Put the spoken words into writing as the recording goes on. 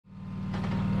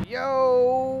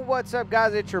Yo, what's up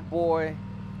guys? It's your boy,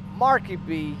 Marky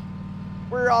B.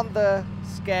 We're on the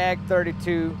SCAG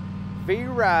 32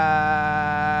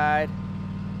 V-Ride.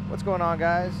 What's going on,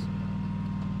 guys?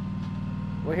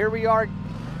 Well, here we are,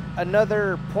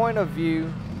 another point of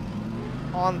view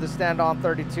on the stand-on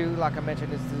 32. Like I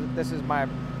mentioned, this is my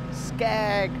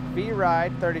SCAG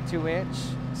V-Ride 32-inch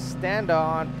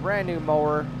stand-on brand new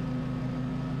mower.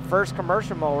 First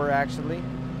commercial mower, actually.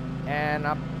 And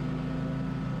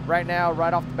right now,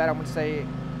 right off the bat, I'm going to say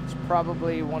it's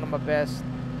probably one of my best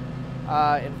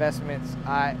investments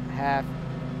I have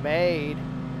made.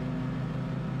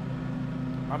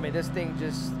 I mean, this thing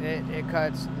just, it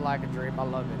cuts like a dream. I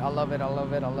love it. I love it. I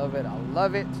love it. I love it. I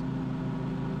love it.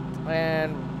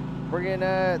 And we're going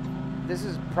to, this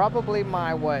is probably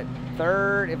my,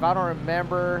 third, if I don't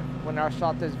remember when I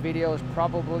shot this video, it's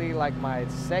probably like my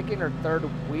second or third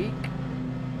week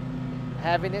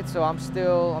having it, so I'm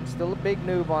still a big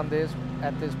noob on this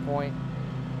at this point.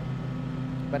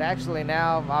 But actually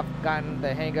now I've gotten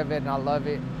the hang of it and I love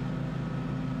it,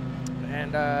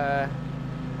 and I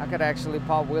could actually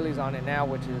pop wheelies on it now,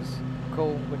 which is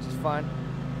cool, which is fun.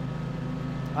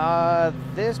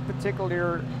 This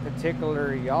particular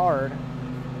yard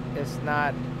is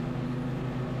not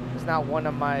one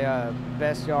of my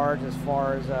best yards as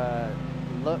far as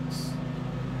looks.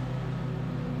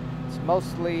 It's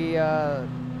mostly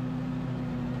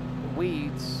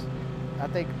weeds. I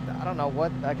don't know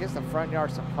what, I guess the front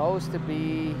yard's supposed to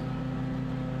be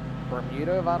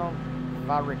Bermuda, if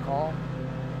I recall.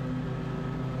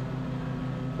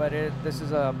 But this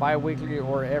is a bi-weekly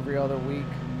or every other week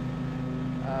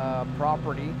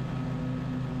property.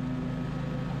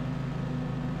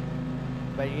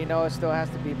 But you know, it still has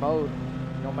to be mowed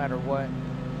no matter what.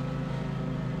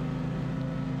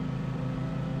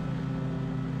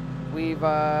 We've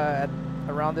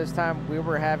around this time we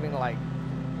were having like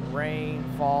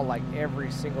rainfall like every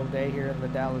single day here in the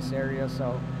Dallas area,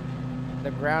 so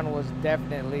the ground was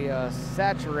definitely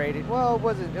saturated. Well, it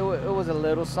wasn't. It was a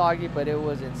little soggy, but it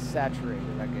wasn't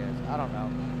saturated, I guess. I don't know.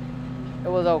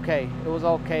 It was okay. It was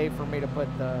okay for me to put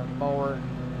the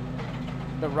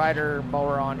rider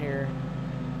mower on here.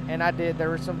 And I did, there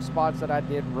were some spots that I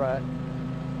did rut,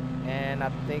 and I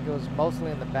think it was mostly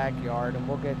in the backyard, and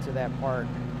we'll get to that part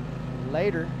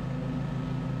later.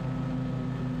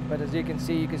 But as you can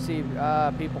see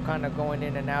people kind of going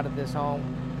in and out of this home.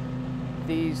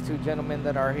 These two gentlemen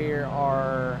that are here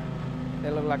they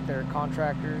look like they're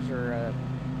contractors, or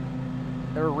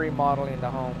they're remodeling the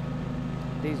home.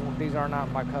 These are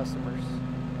not my customers,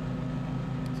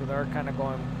 so they're kind of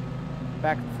going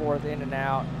back and forth, in and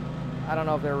out. I don't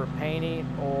know if they were painting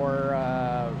or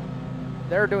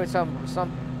they were doing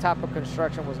some type of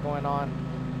construction was going on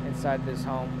inside this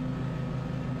home.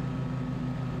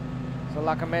 So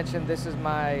like I mentioned, this is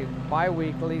my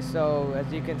bi-weekly, so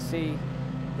as you can see,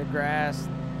 the grass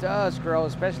does grow,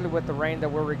 especially with the rain that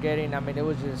we were getting. I mean, it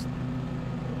was just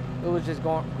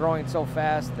growing so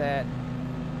fast that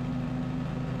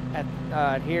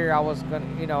at here I was gonna,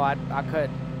 you know, I cut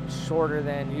shorter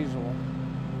than usual.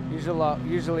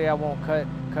 Usually I won't cut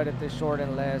it this short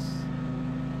unless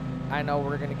I know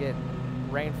we're gonna get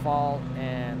rainfall,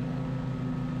 and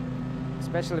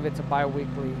especially if it's a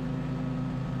bi-weekly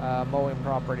mowing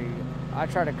property, I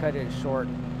try to cut it short,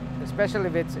 especially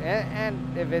if it's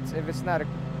if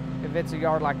it's a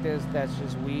yard like this that's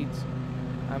just weeds.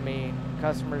 I mean,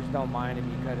 customers don't mind if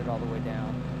you cut it all the way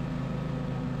down.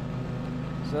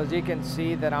 So as you can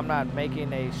see that I'm not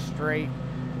making a straight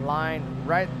line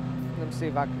right. Let me see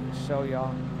if I can show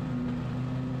y'all.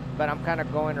 But I'm kind of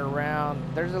going around.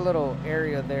 There's a little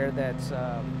area there that's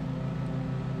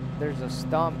there's a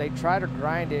stump. They try to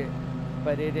grind it,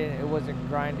 but it wasn't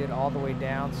grinded all the way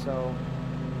down, so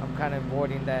I'm kind of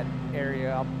avoiding that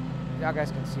area. Y'all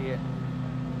guys can see it.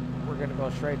 We're gonna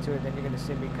go straight to it, then you're gonna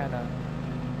see me kind of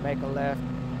make a left.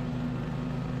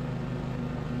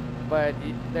 But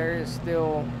there is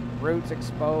still roots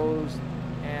exposed,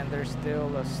 and there's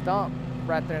still a stump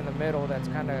right there in the middle that's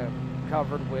kind of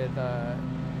covered with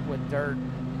dirt.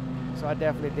 So I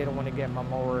definitely didn't want to get my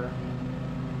mower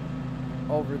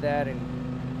over that and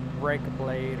break a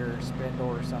blade or spindle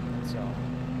or something. So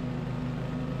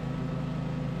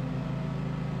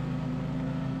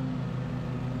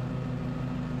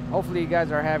hopefully you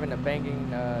guys are having a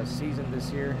banging season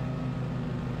this year,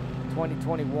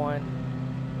 2021.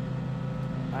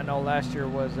 I know last year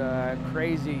was a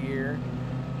crazy year,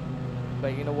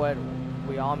 but you know what?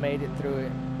 We all made it through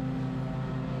it.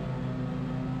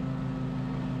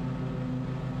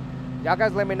 Y'all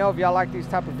guys let me know if y'all like these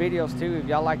type of videos too, if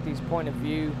y'all like these point of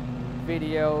view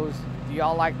videos. Do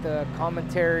y'all like the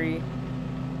commentary?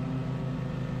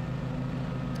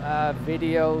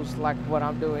 videos like what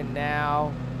I'm doing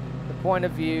now, the point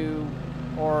of view,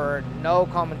 or no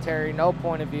commentary, no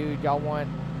point of view. Y'all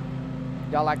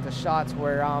like the shots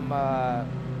where I'm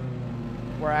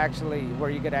where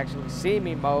you could actually see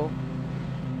me mow.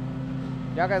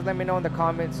 Y'all guys let me know in the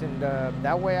comments, and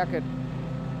that way I could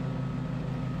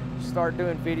start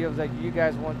doing videos that you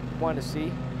guys want to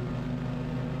see.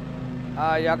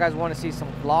 Y'all guys want to see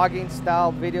some vlogging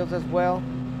style videos as well.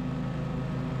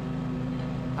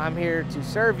 I'm here to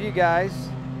serve you guys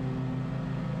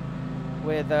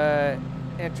with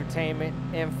entertainment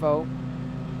info.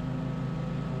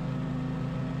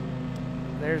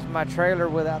 There's my trailer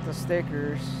without the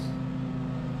stickers.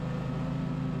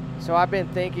 So I've been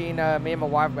thinking, me and my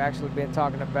wife have actually been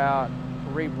talking about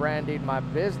rebranding my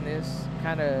business,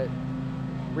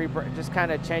 just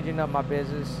kind of changing up my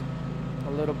business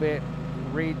a little bit,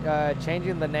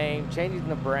 changing the name, changing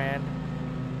the brand.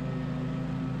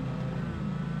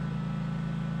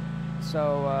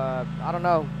 So I don't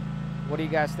know, what do you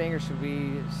guys think, or should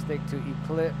we stick to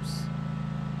Eclipse?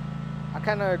 I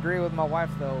kind of agree with my wife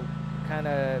though, kind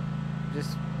of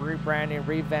just rebranding,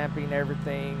 revamping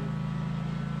everything.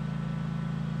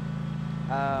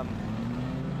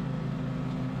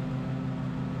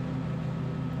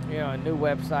 You know, a new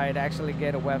website, actually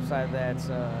get a website that's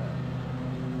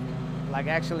like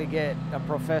actually get a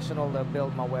professional to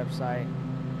build my website.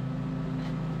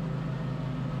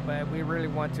 But we really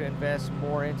want to invest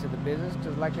more into the business,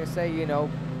 because like they say, you know,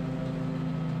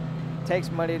 it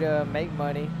takes money to make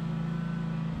money.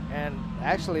 And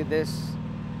actually this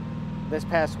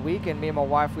past weekend, me and my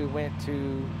wife, we went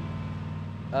to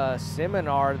a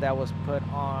seminar that was put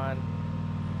on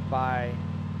by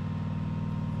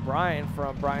Brian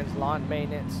from Brian's Lawn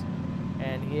Maintenance,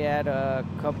 and he had a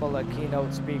couple of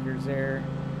keynote speakers there.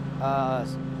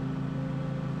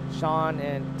 Sean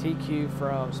and TQ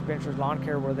from Spencer's Lawn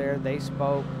Care were there. They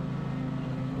spoke.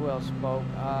 Who else spoke?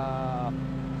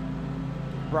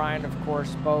 Brian, of course,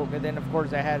 spoke, and then of course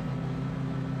they had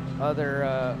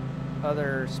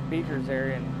other speakers there,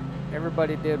 and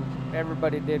everybody did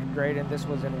great. And this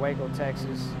was in Waco,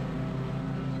 Texas.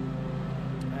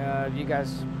 You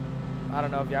guys, I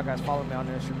don't know if y'all guys follow me on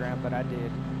Instagram, but I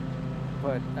did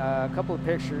put a couple of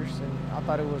pictures, and I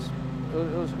thought it was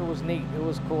neat. It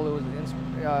was cool. It was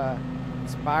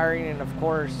inspiring, and of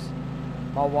course,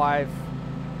 my wife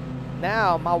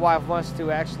wants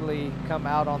to actually come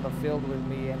out on the field with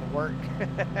me and work,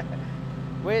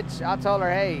 which I told her,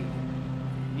 hey,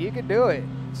 you can do it.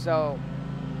 So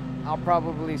I'll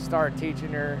probably start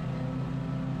teaching her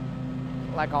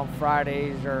like on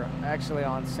Fridays, or actually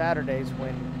on Saturdays,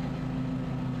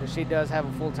 because she does have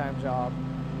a full-time job,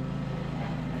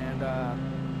 and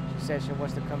she said she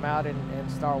wants to come out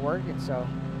and start working. So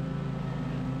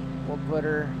we'll put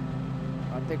her,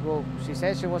 she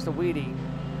says she wants to weed eat.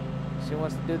 She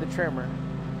wants to do the trimmer,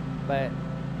 but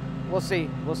we'll see.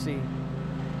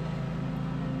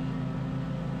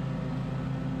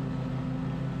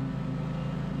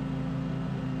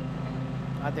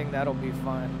 I think that'll be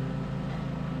fun.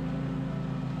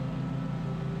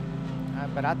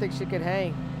 But I think she could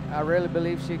hang. I really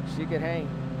believe she could hang.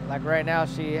 Like right now,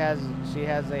 she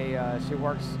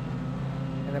works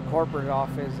in a corporate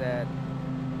office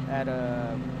at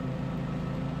a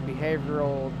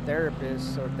behavioral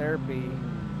therapist or therapy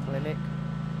clinic.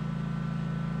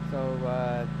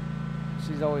 So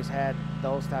she's always had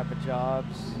those type of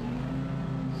jobs.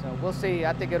 So we'll see.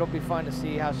 I think it'll be fun to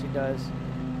see how she does.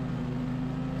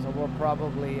 So we'll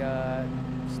probably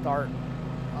start.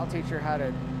 I'll teach her how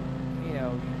to, you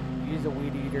know, use a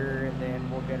weed eater, and then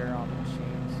we'll get her on the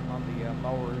machines, on the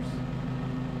mowers.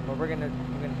 But we're gonna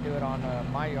do it on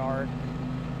my yard,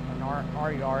 on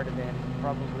our yard, and then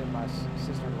probably my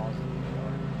sister-in-law's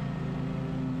yard.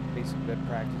 Be some good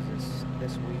practices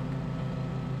this week.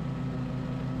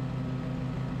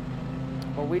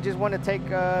 But we just want to take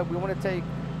the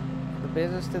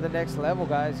business to the next level,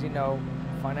 guys. You know,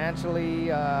 financially,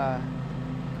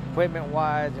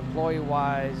 equipment-wise,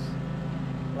 employee-wise.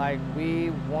 Like, we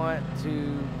want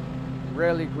to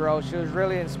really grow. She was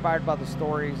really inspired by the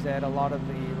stories that a lot of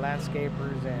the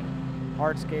landscapers and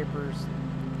hardscapers,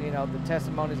 you know, the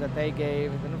testimonies that they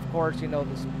gave, and then of course, you know,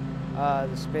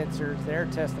 the Spencers, their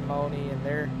testimony, and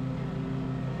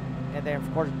then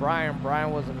of course Brian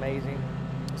was amazing.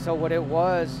 So what it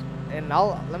was, and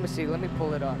let me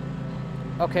pull it up.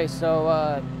 Okay,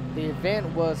 so the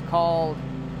event was called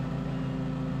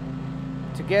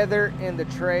Together in the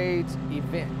Trades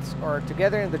events, or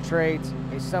Together in the Trades,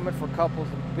 a summit for couples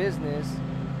in business.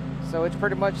 So it's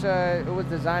pretty much it was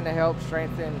designed to help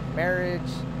strengthen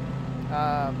marriage,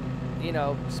 you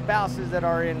know, spouses that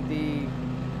are in the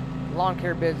lawn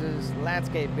care business,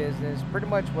 landscape business, pretty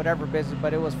much whatever business,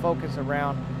 but it was focused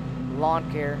around lawn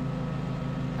care.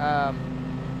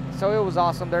 So it was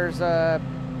awesome. There's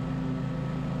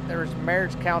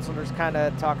marriage counselors kind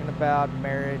of talking about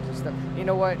marriage and stuff. You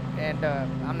know what? And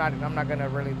I'm not gonna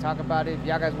really talk about it. If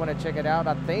y'all guys want to check it out,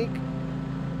 I think,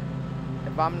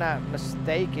 if I'm not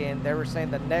mistaken, they were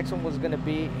saying the next one was gonna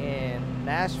be in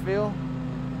Nashville.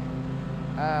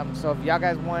 So if y'all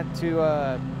guys want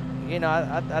to, you know,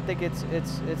 I think it's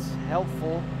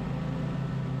helpful,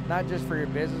 not just for your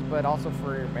business, but also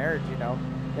for your marriage, you know.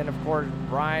 Then of course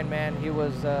Brian, man, he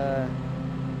was the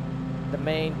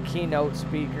main keynote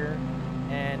speaker,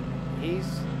 and he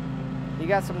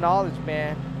got some knowledge,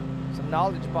 man, some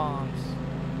knowledge bombs.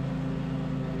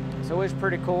 So it was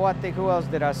pretty cool. I think, who else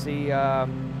did I see?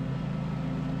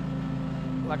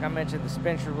 Like I mentioned, the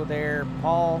Spencer were there.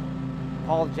 Paul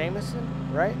Jameson,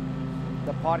 right?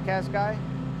 The podcast guy.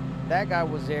 That guy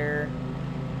was there.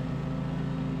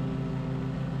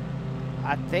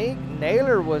 I think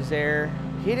Naylor was there.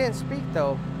 He didn't speak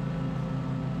though.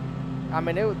 I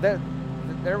mean,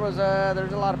 there's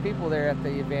a lot of people there at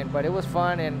the event, but it was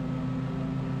fun. And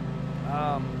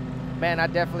man, I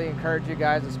definitely encourage you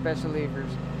guys, especially if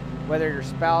whether your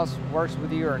spouse works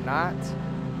with you or not.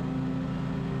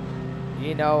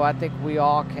 You know, I think we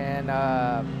all can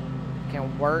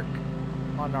work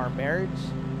on our marriage.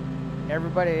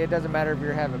 Everybody, it doesn't matter if you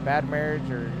have a bad marriage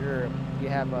or you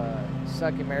have a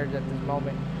sucky marriage at this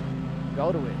moment.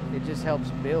 Go to it. It just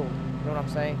helps build. You know what I'm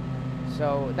saying?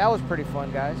 So that was pretty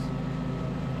fun, guys.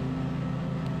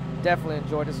 Definitely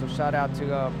enjoyed it. So shout out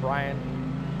to Brian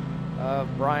of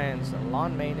Brian's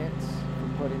Lawn Maintenance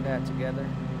for putting that together.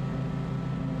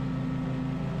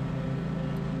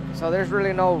 So there's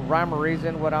really no rhyme or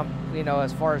reason what I'm, you know,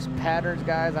 as far as patterns,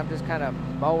 guys. I'm just kind of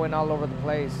mowing all over the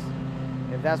place.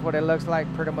 If that's what it looks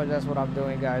like, pretty much that's what I'm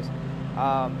doing, guys.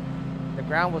 The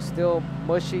ground was still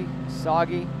mushy,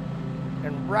 soggy.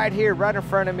 And right here, right in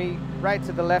front of me, right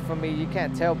to the left of me, you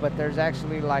can't tell, but there's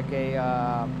actually like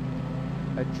a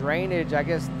drainage, I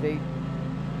guess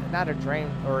not a drain,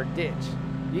 or a ditch.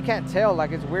 You can't tell,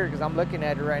 like, it's weird because I'm looking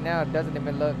at it right now. It doesn't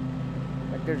even look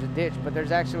like there's a ditch, but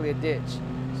there's actually a ditch.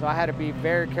 So I had to be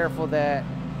very careful that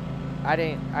I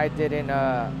didn't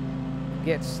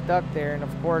get stuck there. And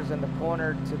of course, in the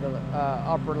corner to the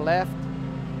upper left,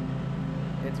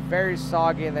 it's very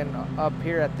soggy. And then up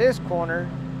here at this corner,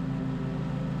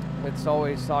 it's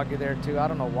always soggy there too. I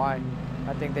don't know why.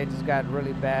 I think they just got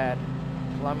really bad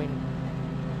plumbing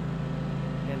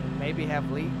and maybe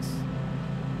have leaks.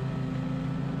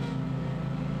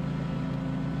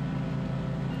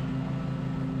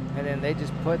 And then they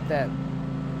just put that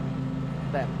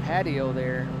patio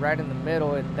there right in the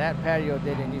middle, and that patio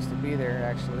didn't used to be there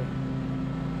actually.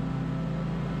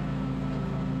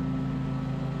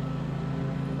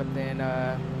 But then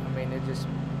I mean, it just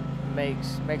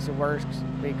makes it worse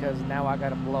because now I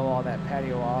gotta blow all that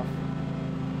patio off.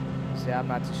 See, I'm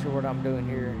not too sure what I'm doing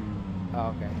here.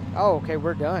 Oh, okay. Oh, okay,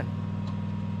 we're done.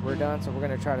 We're done, so we're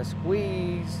gonna try to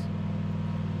squeeze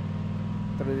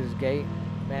through this gate.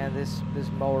 Man, this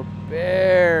mower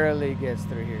barely gets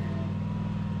through here.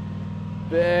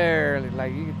 Barely.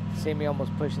 Like, you can see me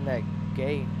almost pushing that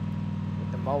gate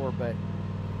with the mower, but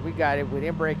we got it. We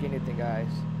didn't break anything, guys.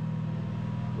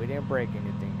 We didn't break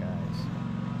anything, guys.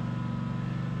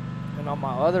 And on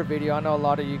my other video, I know a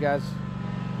lot of you guys,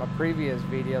 my previous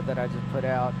video that I just put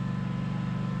out,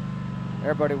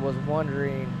 everybody was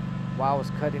wondering why I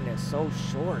was cutting it so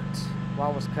short. Why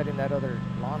I was cutting that other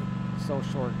lawn so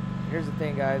short. Here's the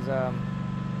thing, guys.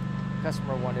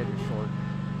 Customer wanted it short,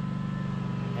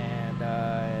 and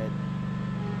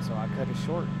so I cut it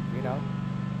short. You know,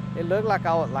 it looked like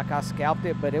I scalped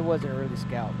it, but it wasn't really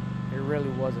scalped. It really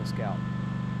wasn't scalped,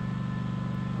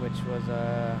 which was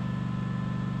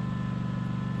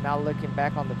now looking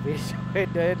back on the video,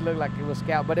 it did look like it was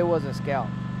scalped, but it wasn't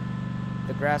scalped.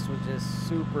 The grass was just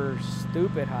super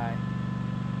stupid high.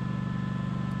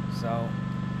 So,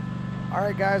 all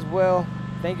right, guys. Well,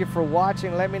 thank you for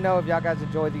watching. Let me know if y'all guys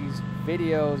enjoy these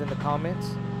videos in the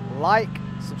comments. Like,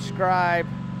 subscribe,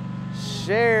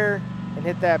 share, and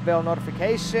hit that bell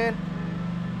notification.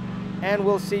 And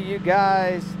we'll see you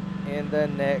guys in the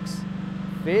next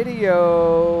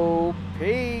video.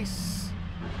 Peace.